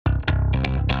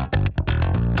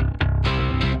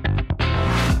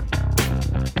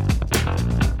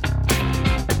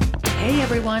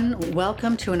everyone.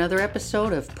 Welcome to another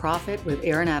episode of Profit with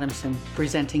Aaron Adamson,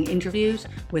 presenting interviews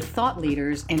with thought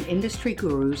leaders and industry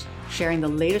gurus, sharing the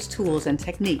latest tools and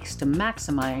techniques to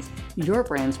maximize your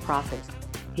brand's profit.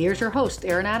 Here's your host,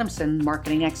 Aaron Adamson,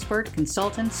 marketing expert,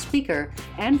 consultant, speaker,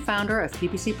 and founder of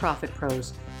PPC Profit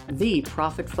Pros, the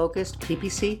profit-focused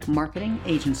PPC marketing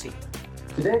agency.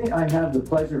 Today, I have the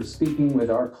pleasure of speaking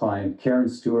with our client, Karen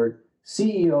Stewart,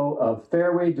 CEO of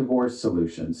Fairway Divorce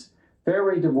Solutions.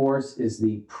 Fairway Divorce is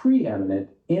the preeminent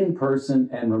in-person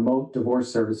and remote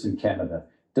divorce service in Canada,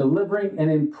 delivering an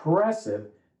impressive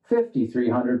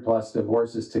 5,300 plus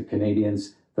divorces to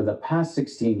Canadians for the past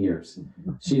 16 years.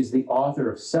 She is the author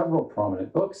of several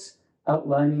prominent books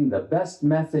outlining the best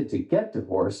method to get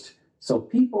divorced so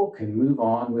people can move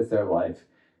on with their life.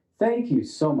 Thank you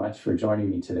so much for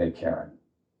joining me today, Karen.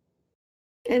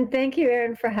 And thank you,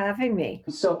 Aaron, for having me.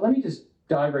 So let me just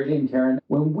dive right in, Karen.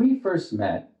 When we first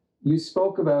met, you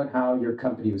spoke about how your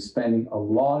company was spending a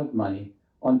lot of money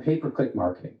on pay-per-click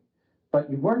marketing, but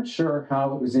you weren't sure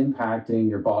how it was impacting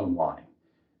your bottom line.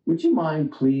 Would you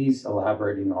mind please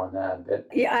elaborating on that a bit?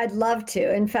 Yeah, I'd love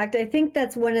to. In fact, I think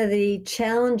that's one of the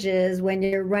challenges when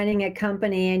you're running a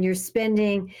company and you're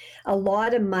spending a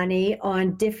lot of money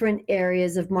on different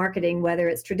areas of marketing, whether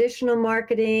it's traditional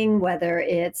marketing, whether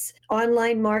it's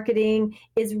online marketing,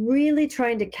 is really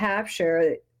trying to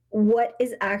capture what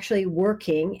is actually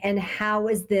working and how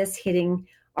is this hitting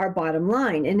our bottom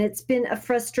line. And it's been a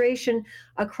frustration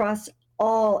across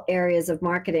all areas of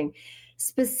marketing.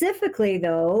 Specifically,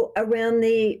 though, around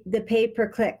the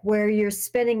pay-per-click, where you're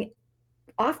spending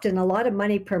often a lot of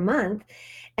money per month,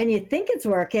 and you think it's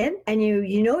working, and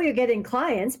you know you're getting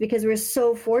clients because we're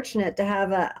so fortunate to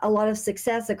have a lot of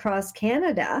success across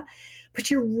Canada, but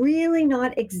you're really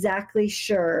not exactly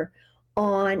sure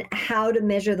on how to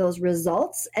measure those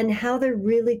results and how they're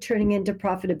really turning into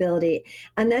profitability.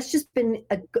 And that's just been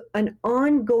an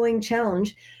ongoing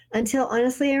challenge until,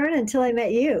 honestly, Aaron, until I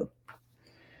met you.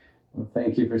 Well,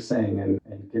 thank you for saying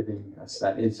and giving us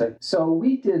that insight. So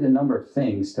we did a number of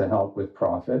things to help with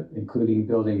profit, including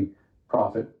building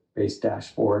profit-based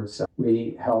dashboards.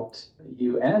 We helped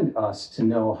you and us to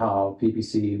know how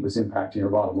PPC was impacting your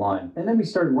bottom line. And then we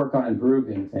started work on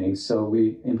improving things. So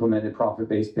we implemented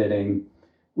profit-based bidding.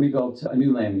 We built a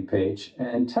new landing page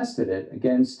and tested it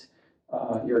against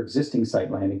your existing site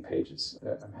landing pages.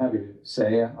 I'm happy to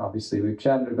say, obviously, we've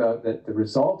chatted about that the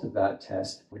result of that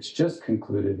test, which just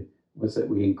concluded, was that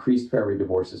we increased Fairway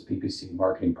Divorce's PPC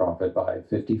marketing profit by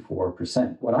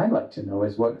 54%. What I'd like to know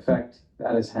is what effect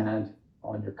that has had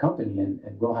on your company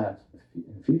and will have in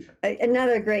the future.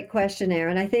 Another great question,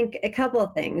 Aaron. I think a couple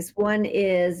of things. One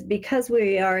is because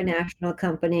we are a national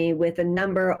company with a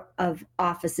number of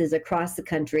offices across the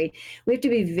country, we have to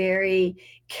be very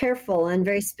careful and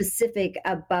very specific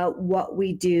about what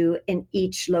we do in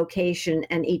each location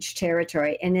and each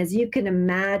territory. And as you can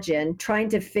imagine, trying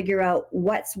to figure out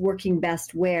what's working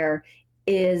best where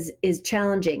is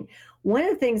challenging. One of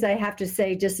the things I have to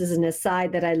say, just as an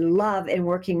aside, that I love in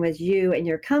working with you and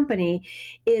your company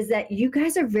is that you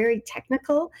guys are very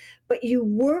technical, but you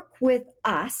work with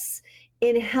us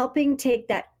in helping take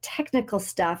that technical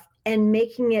stuff and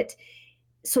making it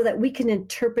so that we can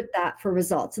interpret that for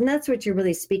results. And that's what you're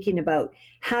really speaking about,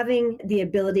 having the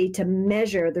ability to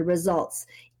measure the results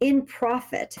in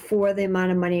profit for the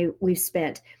amount of money we've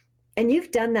spent. And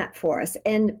you've done that for us.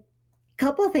 And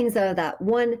couple of things out of that.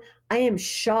 One, I am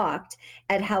shocked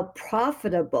at how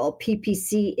profitable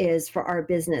PPC is for our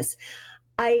business.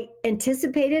 I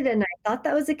anticipated and I thought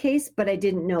that was the case, but I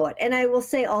didn't know it. And I will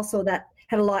say also that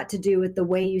had a lot to do with the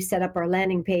way you set up our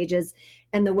landing pages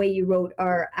and the way you wrote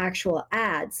our actual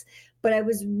ads. But I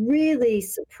was really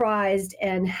surprised,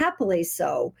 and happily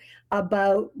so,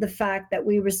 about the fact that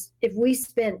if we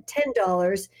spent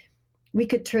 $10, we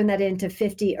could turn that into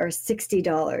 $50 or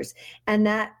 $60. And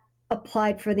that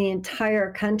applied for the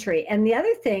entire country. And the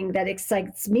other thing that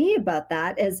excites me about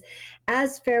that is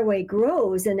as Fairway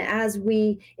grows and as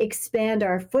we expand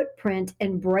our footprint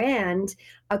and brand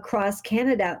across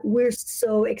Canada, we're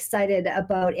so excited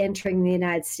about entering the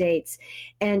United States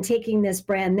and taking this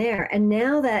brand there. And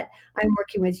now that I'm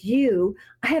working with you,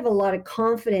 I have a lot of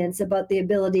confidence about the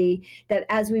ability that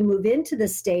as we move into the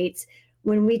States,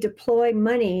 when we deploy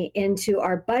money into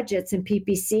our budgets in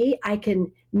PPC, I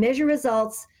can measure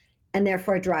results and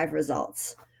therefore drive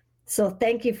results. So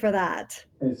thank you for that.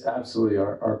 It's absolutely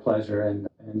our pleasure.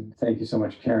 And thank you so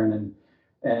much, Karen.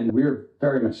 And we're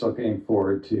very much looking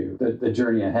forward to the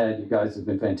journey ahead. You guys have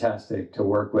been fantastic to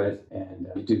work with, and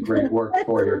you do great work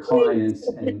for your clients,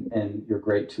 and you're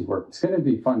great to work. It's going to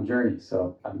be a fun journey.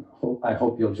 So I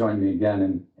hope you'll join me again,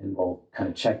 and we'll kind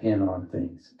of check in on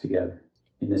things together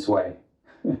in this way.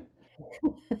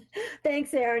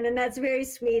 Thanks, Aaron. And that's very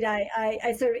sweet.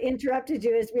 I sort of interrupted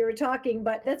you as we were talking,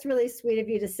 but that's really sweet of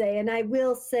you to say. And I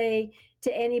will say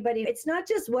to anybody, it's not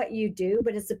just what you do,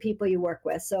 but it's the people you work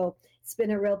with. So it's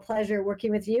been a real pleasure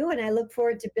working with you. And I look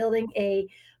forward to building a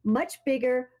much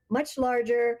bigger, much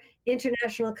larger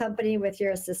international company with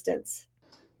your assistance.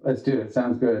 Let's do it.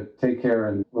 Sounds good. Take care,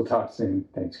 and we'll talk soon.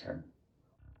 Thanks, Karen.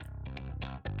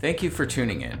 Thank you for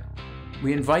tuning in.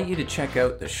 We invite you to check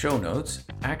out the show notes,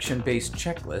 action-based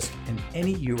checklist, and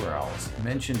any URLs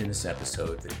mentioned in this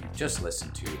episode that you just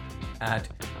listened to at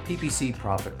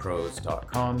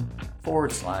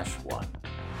ppcprofitpros.com/1.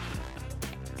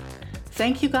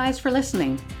 Thank you guys for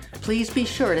listening. Please be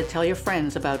sure to tell your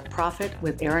friends about Profit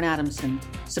with Aaron Adamson.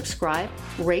 Subscribe,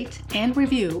 rate, and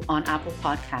review on Apple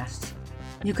Podcasts.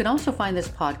 You can also find this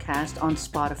podcast on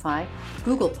Spotify,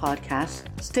 Google Podcasts,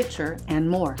 Stitcher, and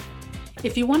more.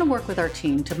 If you want to work with our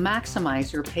team to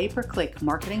maximize your pay-per-click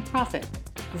marketing profit,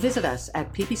 visit us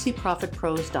at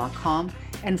ppcprofitpros.com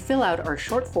and fill out our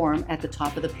short form at the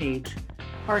top of the page.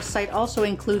 Our site also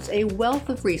includes a wealth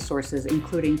of resources,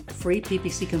 including free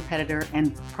PPC competitor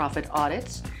and profit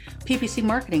audits, PPC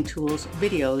marketing tools,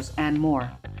 videos, and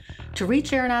more. To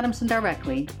reach Aaron Adamson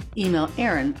directly, email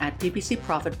Aaron at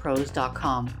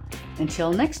ppcprofitpros.com.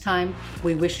 Until next time,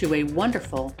 we wish you a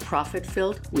wonderful,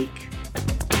 profit-filled week.